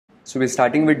So we're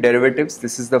starting with derivatives.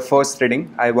 This is the first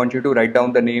reading. I want you to write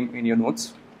down the name in your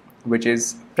notes, which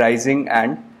is pricing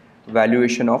and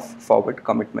valuation of forward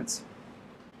commitments.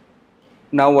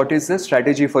 Now, what is the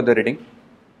strategy for the reading?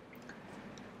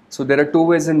 So there are two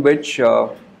ways in which,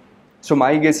 so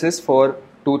my guess is for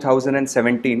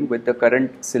 2017 with the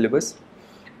current syllabus,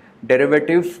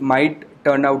 derivative might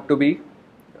turn out to be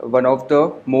one of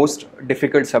the most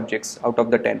difficult subjects out of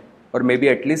the 10, or maybe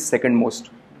at least second most,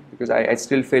 because I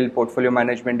still feel portfolio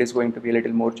management is going to be a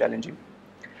little more challenging.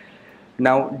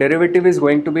 Now, derivative is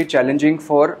going to be challenging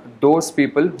for those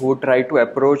people who try to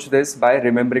approach this by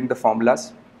remembering the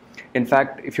formulas. In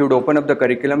fact, if you'd open up the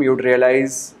curriculum, you'd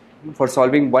realize for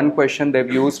solving one question,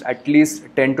 they've used at least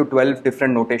 10 to 12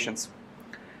 different notations.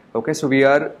 Okay, so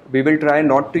we will try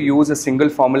not to use a single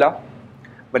formula,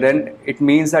 but then it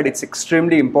means that it's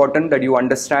extremely important that you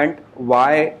understand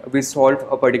why we solve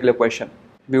a particular question.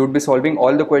 We would be solving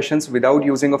all the questions without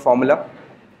using a formula.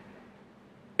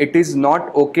 It is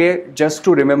not okay just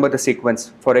to remember the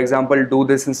sequence. For example, do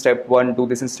this in step 1, do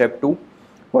this in step 2.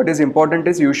 What is important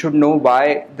is you should know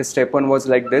why the step 1 was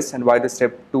like this and why the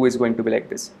step 2 is going to be like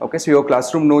this. Okay, so your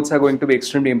classroom notes are going to be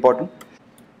extremely important.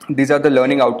 These are the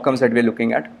learning outcomes that we're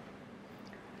looking at.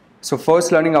 So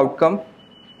first learning outcome,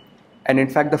 and in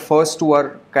fact the first two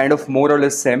are kind of more or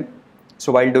less same.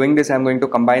 So while doing this, I'm going to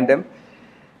combine them.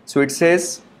 So it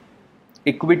says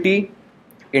equity,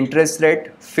 interest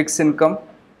rate, fixed income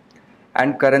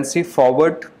and currency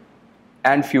forward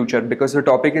and future, because the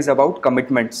topic is about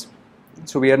commitments.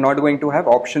 So we are not going to have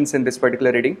options in this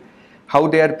particular reading, how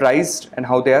they are priced and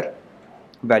how they are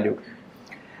valued.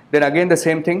 Then again the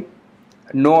same thing,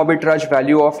 no arbitrage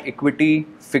value of equity,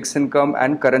 fixed income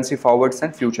and currency forwards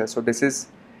and future. So this is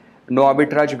no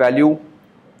arbitrage value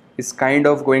is kind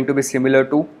of going to be similar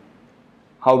to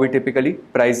how we typically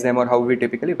price them or how we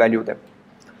typically value them.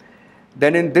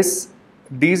 Then in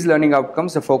these learning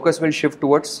outcomes, the focus will shift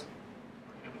towards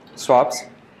swaps,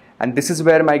 and this is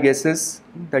where my guess is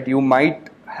that you might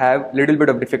have a little bit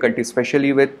of difficulty,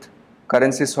 especially with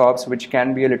currency swaps, which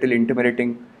can be a little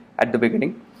intimidating at the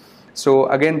beginning. So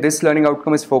again, this learning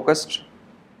outcome is focused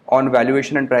on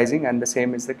valuation and pricing, and the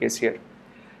same is the case here.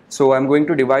 So I'm going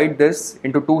to divide this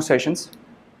into two sessions.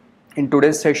 In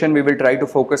today's session, we will try to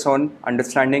focus on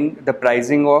understanding the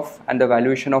pricing of and the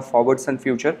valuation of forwards and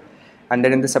future. And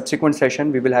then in the subsequent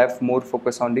session, we will have more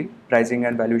focus on the pricing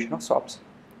and valuation of swaps.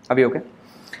 Are we okay?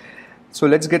 So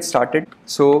let's get started.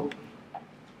 So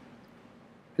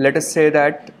let us say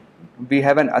that we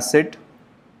have an asset.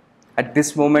 At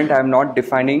this moment, I am not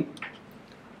defining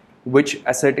which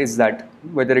asset is that,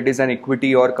 whether it is an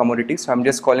equity or commodity. So I'm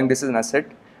just calling this as an asset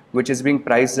which is being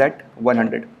priced at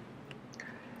 100.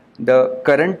 The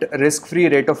current risk-free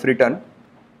rate of return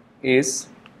is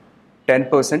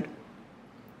 10%,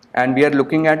 and we are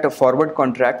looking at a forward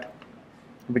contract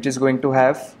which is going to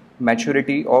have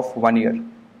maturity of 1 year.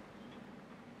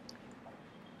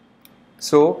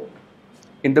 So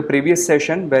in the previous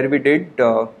session where we did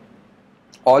all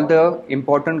the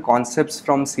important concepts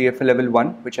from CFA level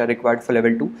 1 which are required for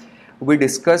level 2, we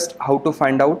discussed how to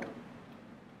find out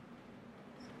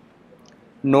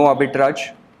no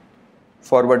arbitrage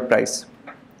forward price.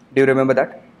 Do you remember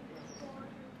that?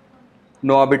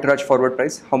 No arbitrage forward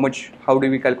price. How do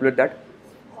we calculate that?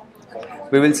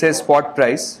 We will say spot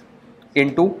price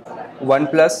into 1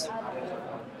 plus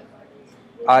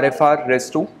RFR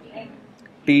raised to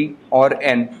T or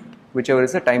N, whichever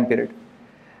is the time period.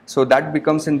 So that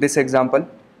becomes, in this example,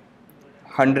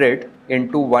 100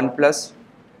 into 1 plus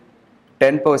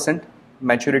 10%,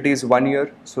 maturity is 1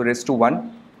 year, so raised to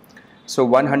 1. So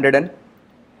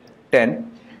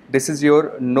 110, this is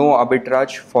your no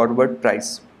arbitrage forward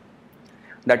price.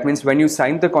 That means when you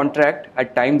sign the contract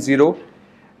at time 0,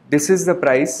 this is the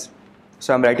price.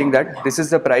 So I'm writing that this is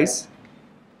the price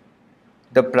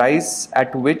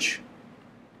at which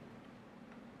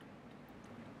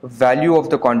value of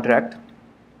the contract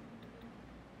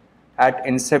at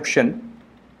inception,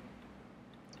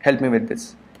 help me with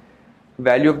this,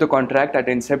 value of the contract at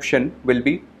inception will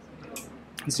be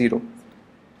 0.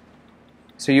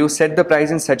 So you set the price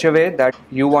in such a way that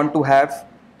you want to have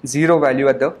 0 value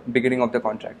at the beginning of the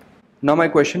contract. Now my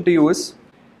question to you is,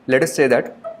 let us say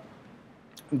that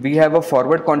we have a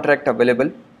forward contract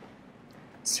available,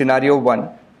 scenario 1,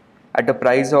 at a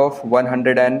price of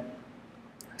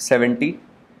 170,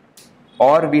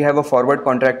 or we have a forward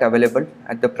contract available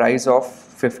at the price of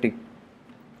 50.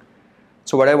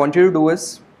 So what I want you to do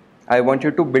is, I want you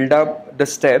to build up the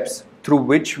steps through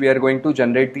which we are going to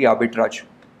generate the arbitrage.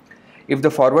 If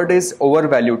the forward is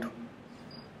overvalued,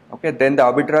 okay, then the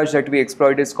arbitrage that we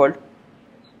exploit is called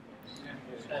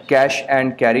cash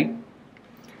and carry.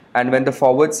 And when the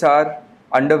forwards are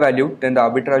undervalued, then the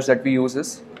arbitrage that we use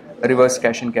is reverse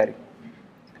cash and carry.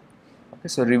 Okay,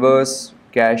 so reverse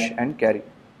cash and carry.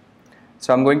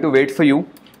 So I'm going to wait for you,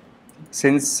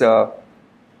 since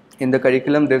in the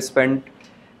curriculum they've spent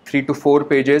 3 to 4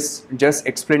 pages just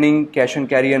explaining cash and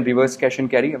carry and reverse cash and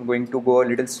carry. I'm going to go a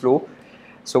little slow.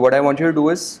 So what I want you to do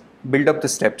is build up the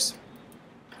steps.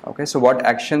 Okay, so what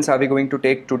actions are we going to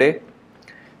take today,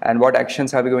 and what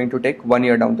actions are we going to take 1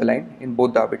 year down the line in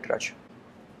both the arbitrage.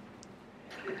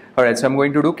 Alright, so I'm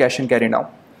going to do cash and carry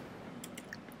now.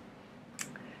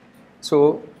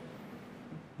 So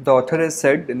the author has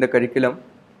said in the curriculum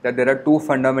that there are 2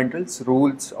 fundamental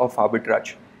rules of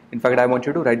arbitrage. In fact, I want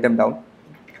you to write them down.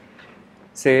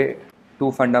 Say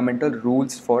 2 fundamental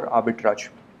rules for arbitrage.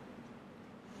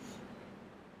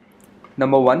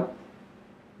 Number 1,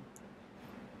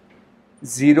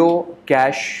 zero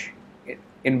cash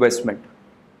investment.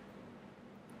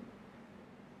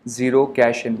 Zero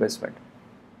cash investment,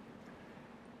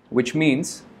 which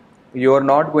means you are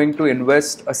not going to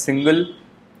invest a single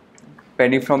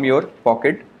penny from your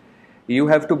pocket. You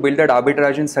have to build that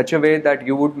arbitrage in such a way that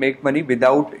you would make money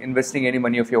without investing any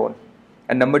money of your own.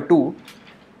 And number 2,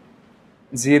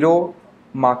 zero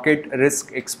market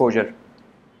risk exposure.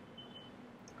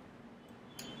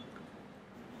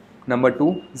 Number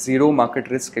 2, zero market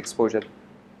risk exposure.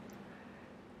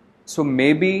 So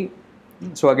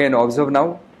again, observe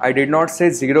now, I did not say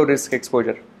zero risk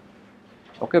exposure.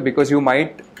 Okay, because you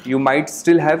might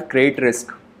still have credit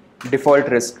risk, default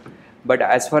risk. But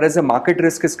as far as the market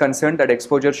risk is concerned, that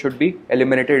exposure should be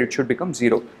eliminated, it should become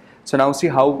zero. So now see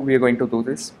how we are going to do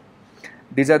this.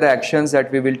 These are the actions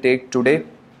that we will take today,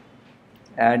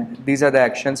 and these are the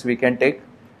actions we can take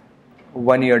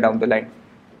 1 year down the line.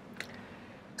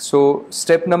 So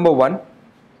step number 1,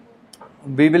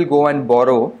 we will go and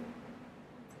borrow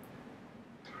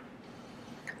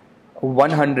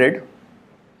 100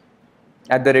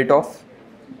 at the rate of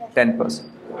 10%.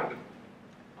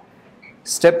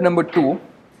 Step number 2,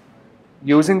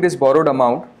 using this borrowed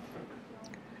amount,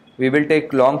 we will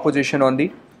take long position on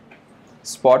the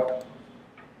spot.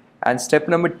 And step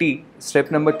number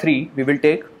 3, we will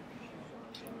take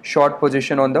short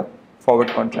position on the forward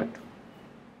contract.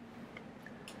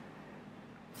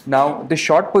 Now the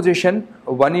short position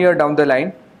 1 year down the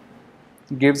line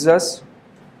gives us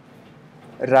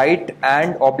right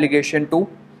and obligation to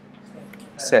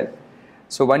sell.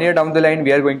 So 1 year down the line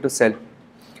we are going to sell,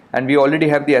 and we already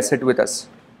have the asset with us.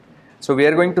 So we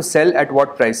are going to sell at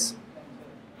what price?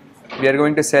 We are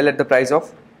going to sell at the price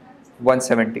of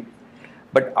 170.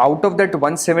 But out of that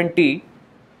 170,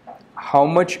 how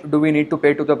much do we need to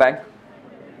pay to the bank?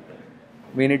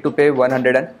 We need to pay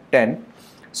 110.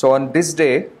 So on this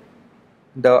day,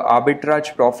 the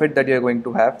arbitrage profit that you are going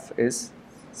to have is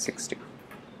 60.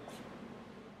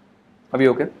 Are we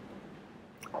okay?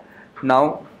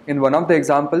 Now, in one of the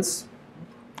examples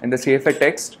in the CFA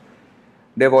text,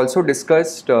 they have also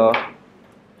discussed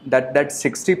that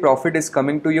 60 profit is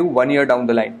coming to you 1 year down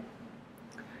the line.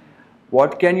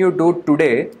 What can you do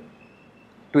today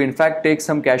to in fact take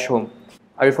some cash home?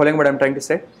 Are you following what I am trying to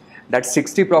say? That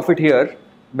 60 profit here,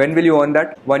 when will you earn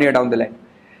that? 1 year down the line.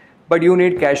 But you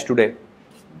need cash today.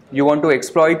 You want to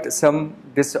exploit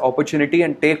this opportunity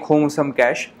and take home some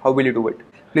cash. How will you do it?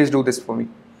 Please do this for me.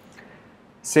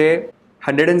 Say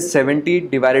 170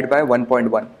 divided by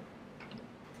 1.1.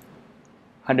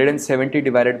 170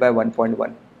 divided by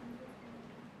 1.1.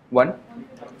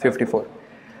 154.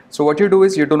 So what you do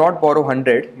is you do not borrow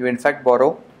 100, you in fact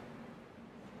borrow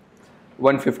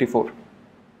 154.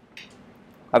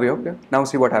 Are we okay? Now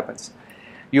see what happens.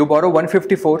 You borrow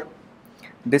 154.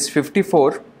 This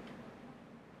 54,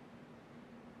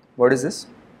 what is this?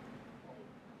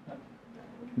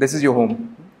 This is your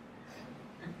home.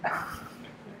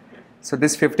 So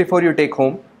this 54 you take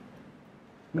home.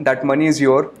 That money is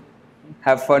yours.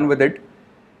 Have fun with it.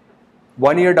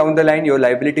 1 year down the line, your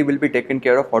liability will be taken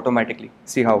care of automatically.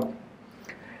 See how?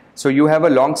 So you have a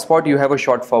long spot, you have a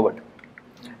short forward.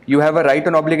 You have a right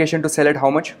and obligation to sell at how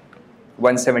much?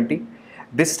 170.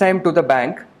 This time to the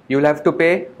bank, you will have to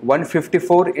pay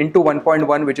 154 into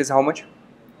 1.1, which is how much?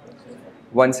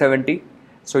 170.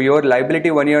 So your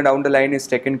liability 1 year down the line is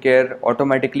taken care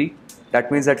automatically.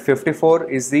 That means that 54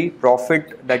 is the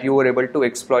profit that you were able to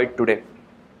exploit today.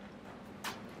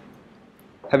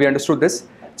 Have you understood this?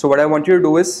 So what I want you to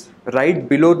do is right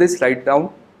below this, write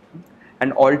down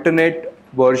an alternate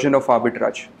version of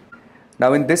arbitrage.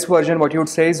 Now in this version, what you would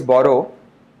say is borrow,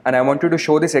 and I want you to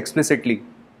show this explicitly.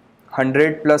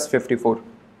 100 plus 54.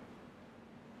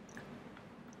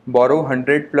 Borrow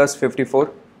 100 plus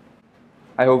 54.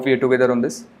 I hope we are together on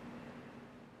this.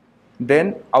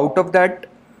 Then out of that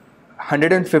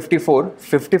 154,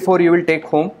 54 you will take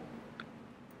home.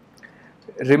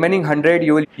 Remaining 100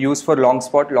 you will use for long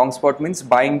spot. Long spot means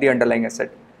buying the underlying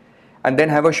asset, and then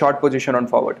have a short position on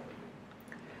forward.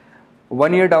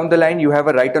 1 year down the line, you have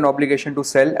a right and obligation to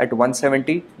sell at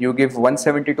 170. You give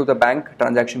 170 to the bank,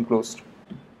 transaction closed.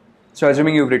 So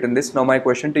assuming you've written this, now my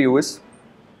question to you is,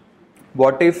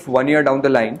 what if 1 year down the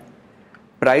line,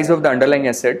 price of the underlying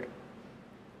asset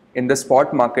in the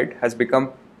spot market has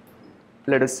become,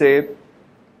 let us say,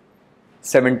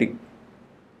 70.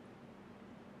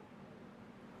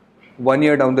 1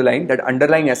 year down the line, that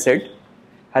underlying asset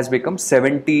has become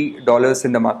 $70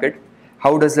 in the market.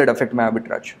 How does that affect my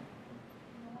arbitrage?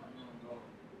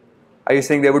 Are you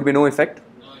saying there would be no effect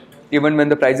even when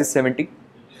the price is 70?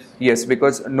 Yes,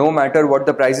 because no matter what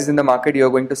the price is in the market, you are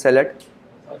going to sell at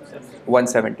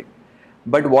 170.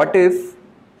 But what if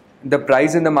the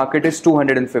price in the market is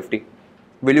 250?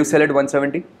 Will you sell at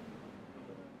 170?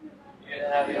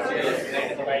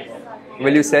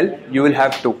 Will you sell? You will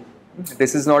have to.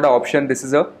 This is not an option, this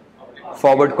is a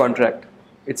forward contract.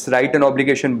 It's right and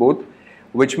obligation both,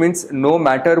 which means no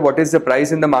matter what is the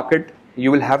price in the market, you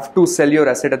will have to sell your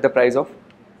asset at the price of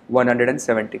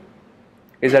 170.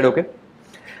 Is that okay?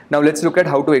 Now let's look at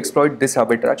how to exploit this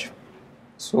arbitrage.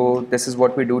 So this is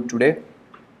what we do today.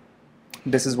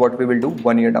 This is what we will do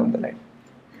 1 year down the line.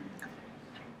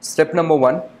 Step number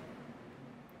 1,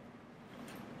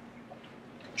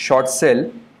 short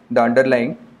sell the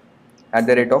underlying at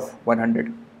the rate of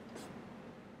 100.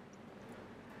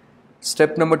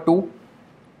 Step number 2,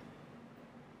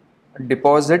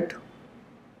 deposit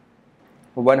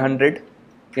 100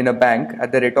 in a bank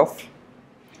at the rate of,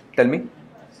 tell me,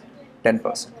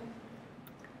 10%.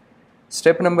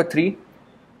 Step number 3,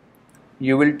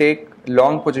 you will take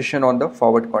long position on the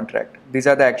forward contract. These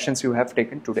are the actions you have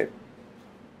taken today.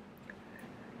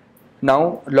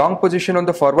 Now, long position on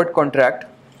the forward contract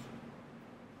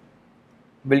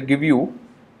will give you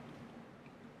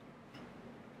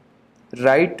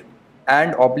right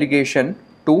and obligation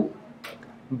to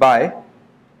buy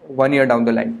 1 year down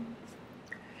the line.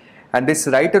 And this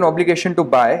right and obligation to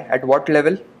buy at what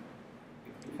level?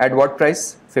 At what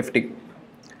price? 50.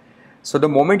 So the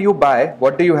moment you buy,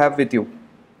 what do you have with you?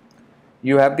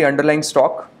 You have the underlying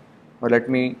stock, or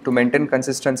to maintain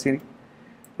consistency,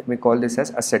 let me call this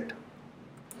as asset.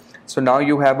 So now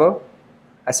you have a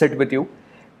asset with you.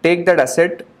 Take that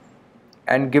asset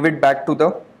and give it back to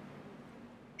the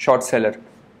short seller.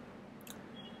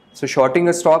 So shorting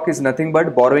a stock is nothing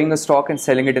but borrowing a stock and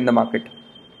selling it in the market.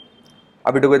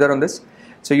 Are we together on this?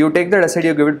 So you take that asset,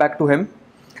 you give it back to him.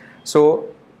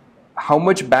 So how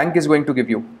much bank is going to give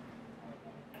you?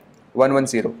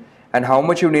 110. And how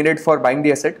much you needed for buying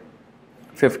the asset?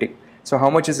 50. So how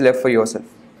much is left for yourself?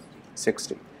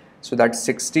 60. So that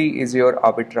 60 is your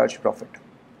arbitrage profit.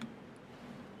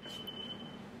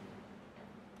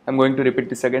 I'm going to repeat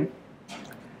this again.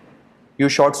 You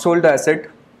short sold the asset.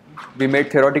 We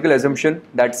made theoretical assumption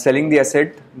that selling the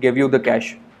asset gave you the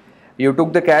cash. You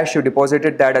took the cash, you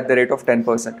deposited that at the rate of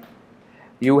 10%.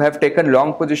 You have taken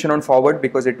long position on forward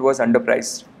because it was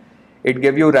underpriced. It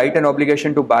gave you right and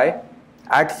obligation to buy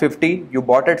at 50. You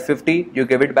bought at 50. You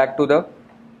gave it back to the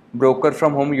broker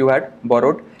from whom you had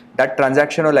borrowed. That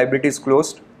transaction or liability is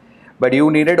closed. But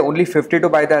you needed only 50 to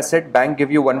buy the asset. Bank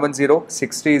give you 110.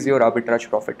 60 is your arbitrage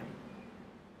profit.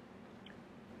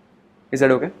 Is that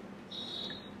okay?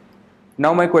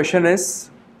 Now my question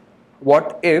is,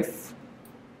 what if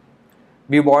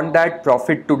we want that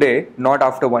profit today, not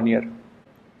after 1 year?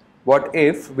 What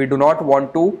if we do not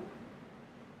want to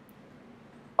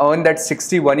earn that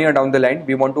 60 1 year down the line?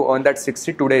 We want to earn that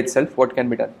 60 today itself. What can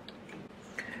be done?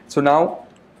 So now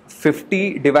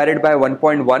 50 divided by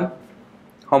 1.1,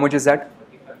 how much is that?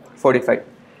 45.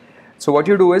 So what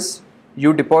you do is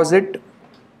you deposit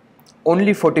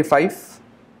only 45.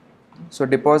 So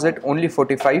deposit only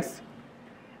 45.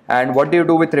 And what do you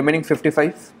do with remaining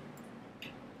 55?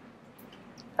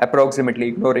 Approximately,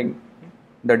 ignoring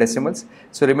the decimals.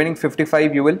 So remaining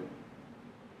 55 you will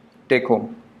take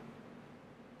home.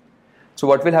 So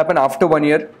what will happen after 1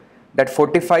 year? That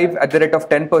 45 at the rate of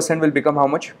 10% will become how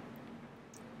much?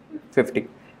 50.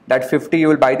 That 50 you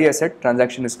will buy the asset,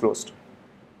 transaction is closed.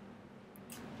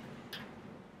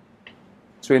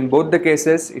 So in both the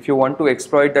cases, if you want to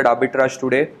exploit that arbitrage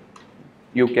today,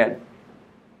 you can.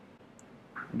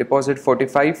 Deposit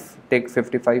 45, take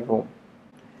 55 home.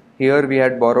 Here we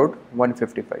had borrowed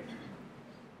 155.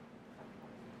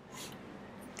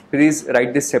 Please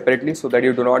write this separately so that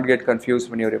you do not get confused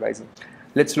when you're revising.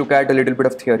 Let's look at a little bit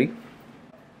of theory.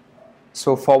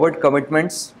 So forward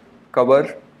commitments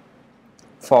cover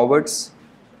forwards,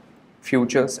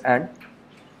 futures and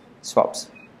swaps.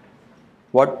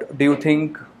 What do you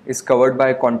think is covered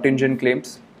by contingent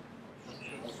claims?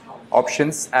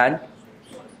 Options and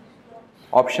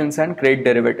credit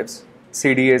derivatives,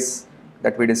 CDS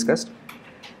that we discussed.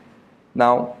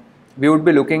 Now we would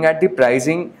be looking at the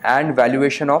pricing and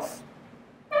valuation of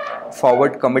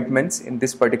forward commitments in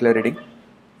this particular reading.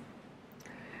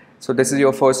 So this is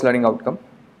your first learning outcome.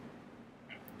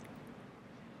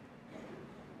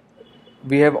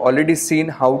 We have already seen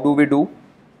how do we do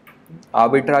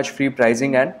arbitrage free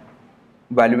pricing and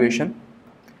valuation.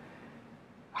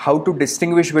 How to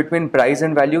distinguish between price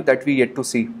and value, that we yet to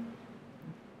see.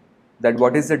 That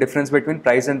what is the difference between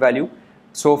price and value.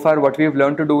 So far what we have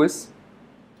learned to do is,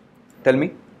 tell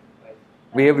me,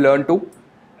 we have learned to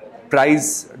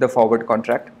price the forward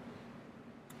contract.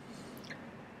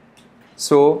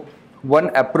 So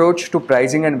one approach to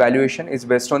pricing and valuation is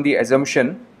based on the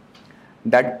assumption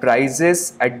that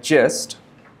prices adjust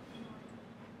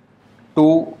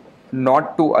to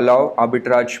not to allow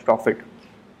arbitrage profit.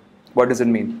 What does it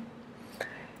mean?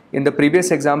 In the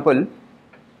previous example,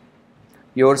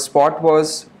 your spot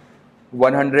was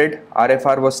 100,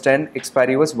 RFR was 10,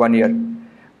 expiry was 1 year.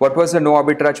 What was the no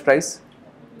arbitrage price?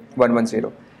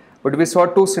 110. But we saw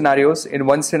two scenarios. In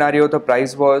one scenario the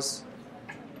price was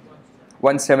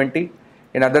 170,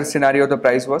 in other scenario the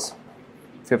price was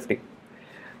 50.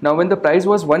 Now when the price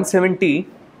was 170,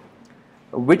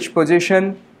 which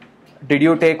position did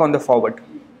you take on the forward?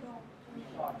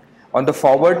 On the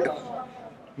forward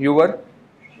you were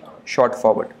short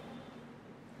forward.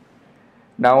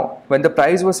 Now when the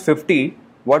price was 50,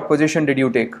 what position did you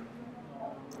take?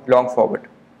 Long forward.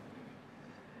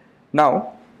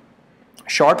 Now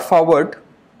short forward,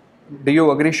 do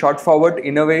you agree short forward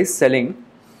in a way is selling?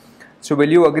 So will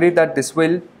you agree that this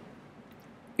will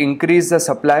increase the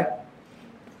supply?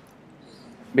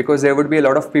 Because there would be a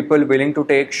lot of people willing to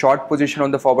take short position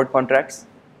on the forward contracts.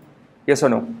 Yes or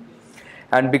no?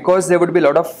 And because there would be a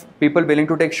lot of people willing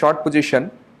to take short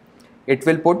position, it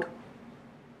will put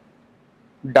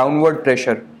downward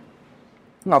pressure.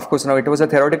 Of course, now it was a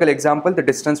theoretical example, the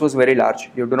distance was very large.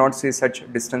 You do not see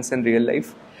such distance in real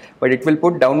life, but it will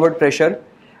put downward pressure,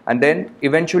 and then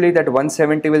eventually that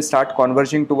 170 will start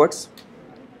converging towards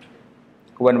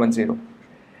 110.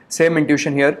 Same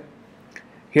intuition here.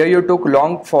 Here you took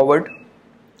long forward,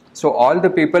 so all the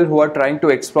people who are trying to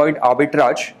exploit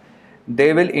arbitrage,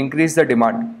 they will increase the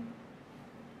demand.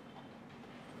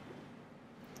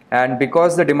 And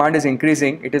because the demand is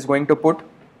increasing, it is going to put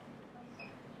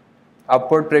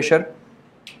upward pressure,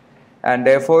 and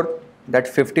therefore that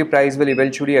 50 price will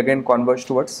eventually again converge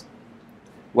towards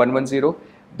 110.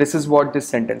 This is what this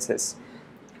sentence says.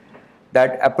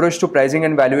 That approach to pricing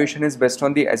and valuation is based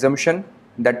on the assumption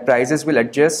that prices will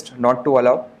adjust not to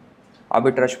allow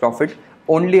arbitrage profit.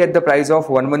 Only at the price of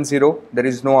 110, there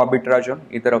is no arbitrage on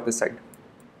either of the side.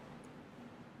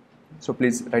 So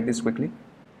please write this quickly.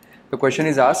 The question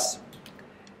is asked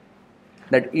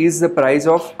that is the price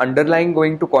of underlying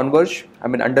going to converge?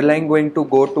 Underlying going to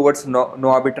go towards no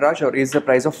arbitrage, or is the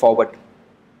price of forward?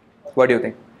 What do you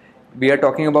think? We are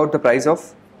talking about the price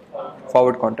of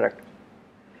forward contract.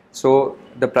 So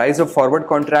the price of forward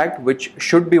contract, which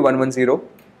should be 110,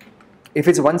 if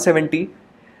it's 170,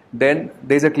 then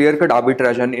there is a clear-cut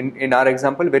arbitrage, and in our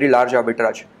example, very large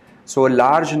arbitrage. So a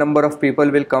large number of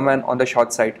people will come on the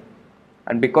short side,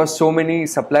 and because so many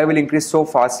supply will increase so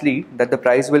fastly that the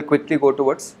price will quickly go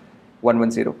towards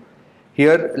 110.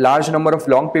 Here large number of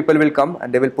long people will come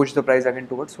and they will push the price again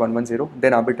towards 110,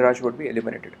 then arbitrage would be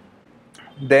eliminated.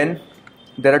 Then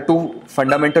there are two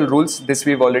fundamental rules, this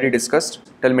we've already discussed.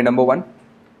 Tell me number one.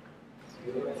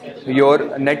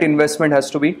 Your net investment has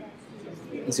to be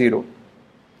 0.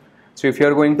 So if you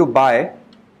are going to buy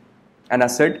an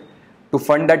asset, to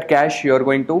fund that cash you are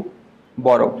going to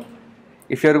borrow.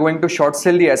 If you are going to short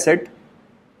sell the asset,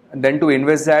 then to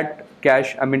invest that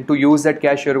cash, to use that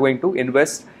cash you are going to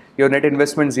invest, your net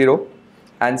investment 0.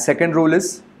 And second rule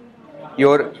is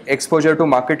your exposure to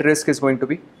market risk is going to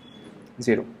be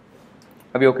 0.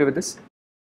 Are we okay with this?